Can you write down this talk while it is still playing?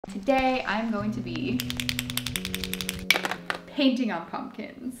Today I'm going to be painting on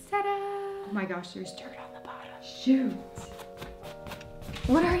pumpkins. Ta-da! Oh my gosh, there's dirt on the bottom. Shoot.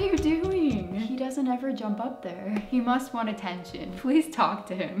 What are you doing? He doesn't ever jump up there. He must want attention. Please talk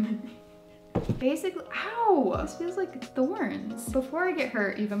to him. Basically, ow! This feels like thorns. Before I get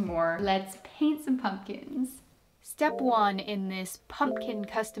hurt even more, let's paint some pumpkins. Step 1 in this pumpkin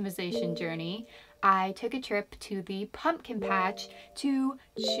customization journey, I took a trip to the pumpkin patch to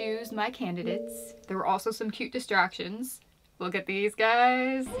choose my candidates. There were also some cute distractions. Look at these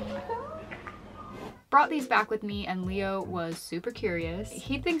guys. Brought these back with me and Leo was super curious.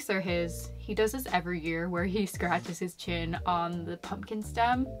 He thinks they're his. He does this every year where he scratches his chin on the pumpkin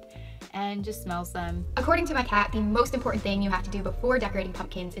stem and just smells them. According to my cat, the most important thing you have to do before decorating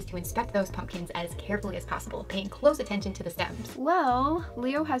pumpkins is to inspect those pumpkins as carefully as possible, paying close attention to the stems. Well,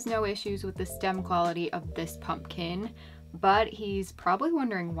 Leo has no issues with the stem quality of this pumpkin, but he's probably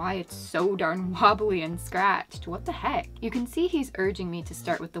wondering why it's so darn wobbly and scratched. What the heck? You can see he's urging me to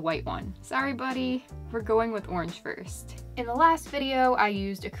start with the white one. Sorry, buddy. We're going with orange first. In the last video, I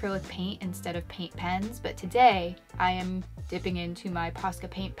used acrylic paint instead of paint pens, but today I am dipping into my POSCA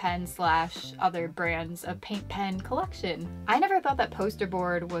paint pen / other brands of paint pen collection. I never thought that poster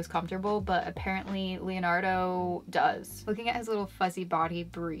board was comfortable, but apparently Leonardo does. Looking at his little fuzzy body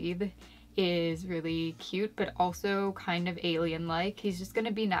breathe is really cute, but also kind of alien-like. He's just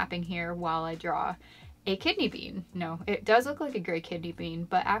gonna be napping here while I draw a kidney bean. No, it does look like a gray kidney bean,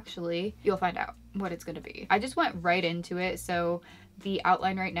 but actually you'll find out what it's gonna be. I just went right into it, so the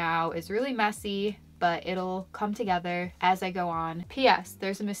outline right now is really messy, but it'll come together as I go on. P.S.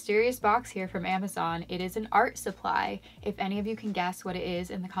 There's a mysterious box here from Amazon. It is an art supply. If any of you can guess what it is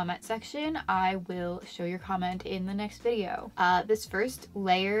in the comment section, I will show your comment in the next video. This first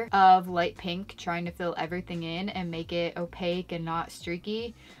layer of light pink, trying to fill everything in and make it opaque and not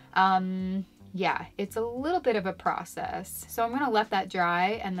streaky, yeah, it's a little bit of a process. So I'm gonna let that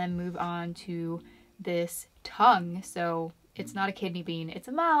dry and then move on to this tongue. So it's not a kidney bean, it's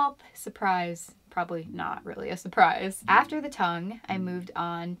a mouth. Surprise. Probably not really a surprise. After the tongue, I moved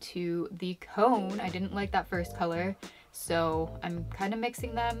on to the cone. I didn't like that first color, so I'm kind of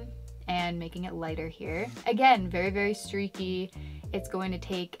mixing them and making it lighter here. Again, very, very streaky. It's going to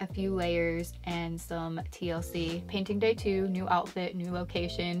take a few layers and some TLC. Painting day 2, new outfit, new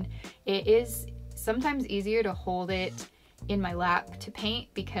location. It is sometimes easier to hold it in my lap to paint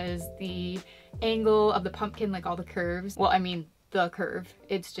because the angle of the pumpkin, like all the curves, well, I mean the curve,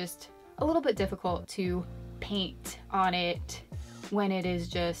 it's just a little bit difficult to paint on it when it is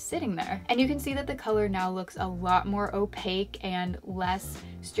just sitting there. And you can see that the color now looks a lot more opaque and less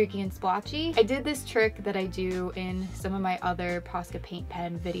streaky and splotchy. I did this trick that I do in some of my other POSCA paint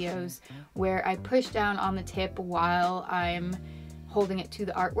pen videos where I push down on the tip while I'm holding it to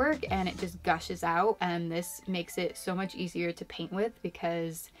the artwork and it just gushes out, and this makes it so much easier to paint with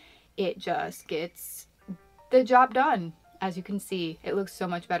because it just gets the job done. As you can see, it looks so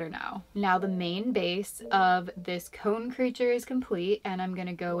much better now. Now the main base of this cone creature is complete, and I'm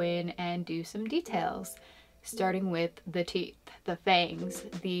gonna go in and do some details, starting with the teeth, the fangs,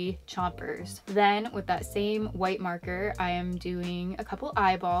 the chompers. Then with that same white marker, I am doing a couple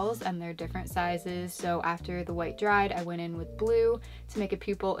eyeballs, and they're different sizes. So after the white dried, I went in with blue to make a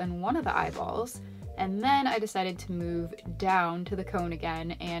pupil in one of the eyeballs. And then I decided to move down to the cone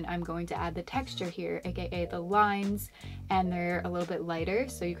again, and I'm going to add the texture here, aka the lines, and they're a little bit lighter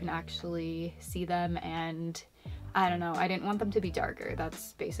so you can actually see them. And I don't know, I didn't want them to be darker.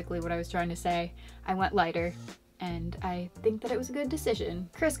 That's basically what I was trying to say. I went lighter, and I think that it was a good decision.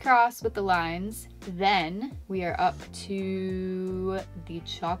 Crisscross with the lines. Then we are up to the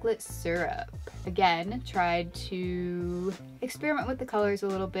chocolate syrup. Again, tried to experiment with the colors a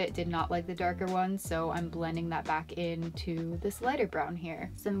little bit, did not like the darker ones, so I'm blending that back into this lighter brown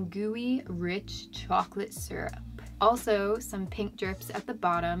here. Some gooey, rich chocolate syrup. Also, some pink drips at the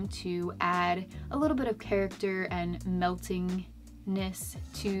bottom to add a little bit of character and meltingness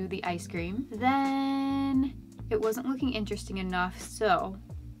to the ice cream. Then it wasn't looking interesting enough, so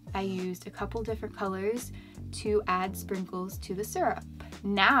I used a couple different colors to add sprinkles to the syrup.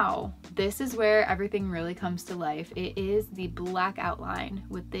 Now, this is where everything really comes to life. It is the black outline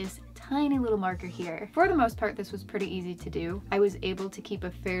with this tiny little marker here. For the most part, this was pretty easy to do. I was able to keep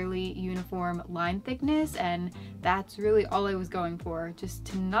a fairly uniform line thickness, and that's really all I was going for, just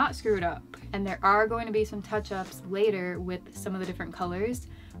to not screw it up. And there are going to be some touch-ups later with some of the different colors,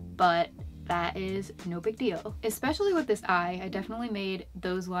 but that is no big deal. Especially with this eye, I definitely made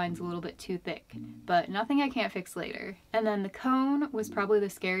those lines a little bit too thick, but nothing I can't fix later. And then the cone was probably the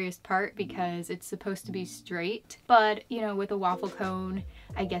scariest part because it's supposed to be straight, but you know, with a waffle cone,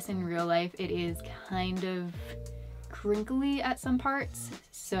 I guess in real life it is kind of crinkly at some parts,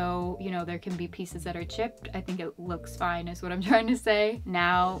 so you know, there can be pieces that are chipped. I think it looks fine is what I'm trying to say.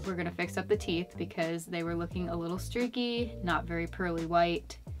 Now we're gonna fix up the teeth because they were looking a little streaky, not very pearly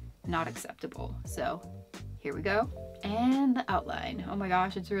white, not acceptable. So here we go. And the outline, oh my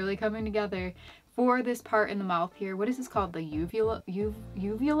gosh, it's really coming together. For this part in the mouth here, what is this called? The uvula?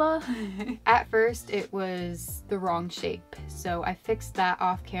 Uvula? At first it was the wrong shape, so I fixed that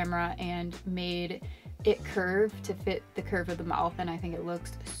off camera and made it curve to fit the curve of the mouth, and I think it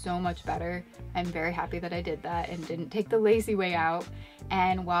looks so much better. I'm very happy that I did that and didn't take the lazy way out.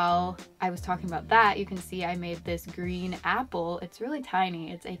 And while I was talking about that, you can see I made this green apple. It's really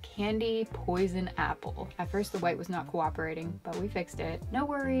tiny. It's a candy poison apple. At first the white was not cooperating, but we fixed it. No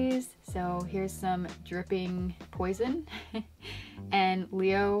worries. So here's some dripping poison. And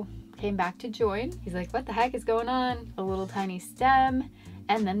Leo came back to join. He's like, what the heck is going on? A little tiny stem.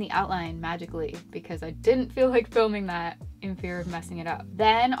 And then the outline magically, because I didn't feel like filming that in fear of messing it up.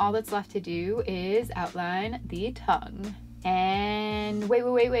 Then all that's left to do is outline the tongue. And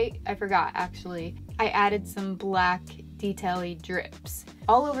wait, I forgot actually. I added some black detail-y drips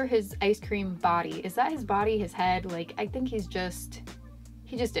all over his ice cream body. Is that his body, his head? Like, I think he just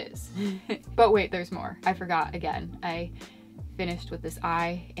is. But wait, there's more. I forgot again. I finished with this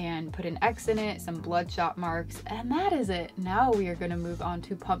eye and put an X in it, some bloodshot marks, and that is it. Now we are gonna move on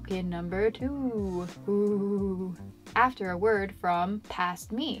to pumpkin number 2. Ooh. After a word from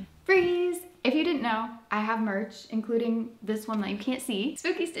Past Me. Freeze! If you didn't know, I have merch, including this one that you can't see.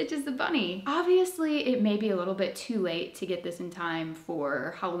 Spooky Stitch is the bunny. Obviously, it may be a little bit too late to get this in time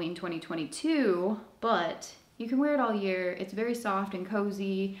for Halloween 2022, but you can wear it all year. It's very soft and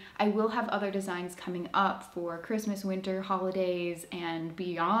cozy. I will have other designs coming up for Christmas, winter, holidays, and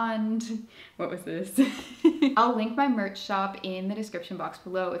beyond. What was this? I'll link my merch shop in the description box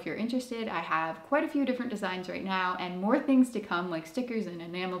below if you're interested. I have quite a few different designs right now and more things to come, like stickers and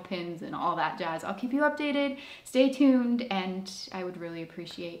enamel pins and all that jazz. I'll keep you updated. Stay tuned, and I would really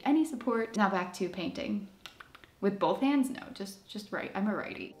appreciate any support. Now back to painting. With both hands? No, just right. I'm a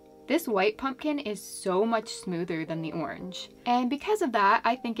righty. This white pumpkin is so much smoother than the orange. And because of that,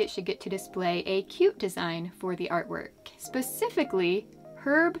 I think it should get to display a cute design for the artwork. Specifically,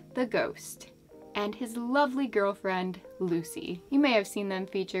 Herb the Ghost and his lovely girlfriend, Lucy. You may have seen them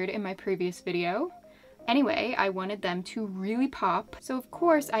featured in my previous video. Anyway, I wanted them to really pop, so of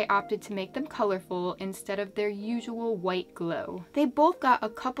course I opted to make them colorful instead of their usual white glow. They both got a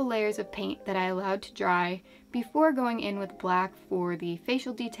couple layers of paint that I allowed to dry before going in with black for the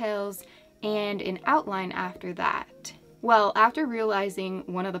facial details and an outline after that. Well, after realizing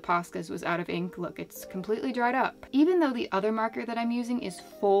one of the Poscas was out of ink, look, it's completely dried up. Even though the other marker that I'm using is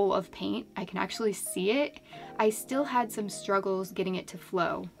full of paint, I can actually see it, I still had some struggles getting it to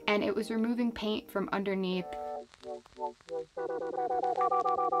flow, and it was removing paint from underneath.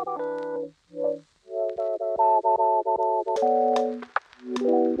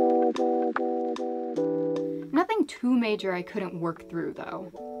 Nothing too major I couldn't work through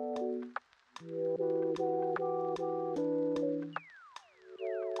though.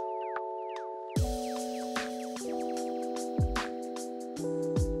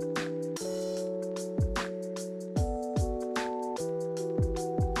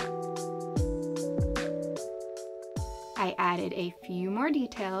 I added a few more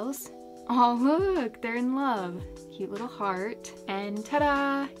details. Oh look, they're in love. Cute little heart. And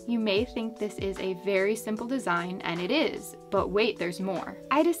ta-da! You may think this is a very simple design, and it is, but wait, there's more.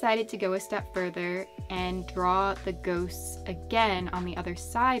 I decided to go a step further and draw the ghosts again on the other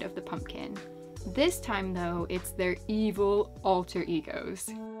side of the pumpkin. This time though, it's their evil alter egos.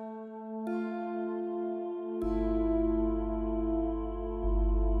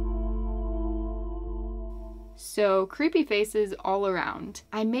 So creepy faces all around.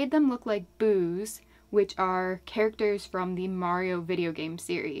 I made them look like boos, which are characters from the Mario video game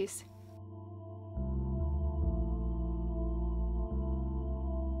series.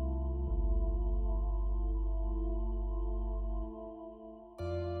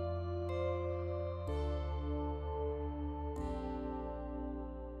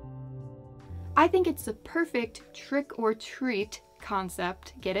 I think it's the perfect trick or treat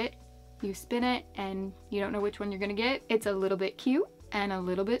concept. Get it? You spin it and you don't know which one you're gonna get. It's a little bit cute and a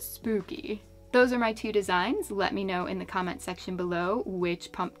little bit spooky. Those are my two designs. Let me know in the comment section below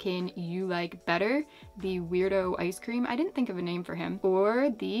which pumpkin you like better. The weirdo ice cream, I didn't think of a name for him,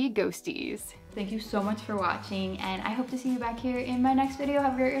 or the ghosties. Thank you so much for watching, and I hope to see you back here in my next video.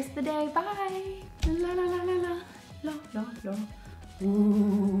 Have a great rest of the day. Bye! La la la la la la la la.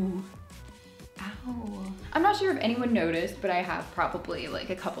 Ooh. Ow. I'm not sure if anyone noticed, but I have probably like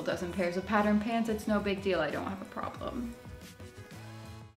a couple dozen pairs of pattern pants. It's no big deal. I don't have a problem.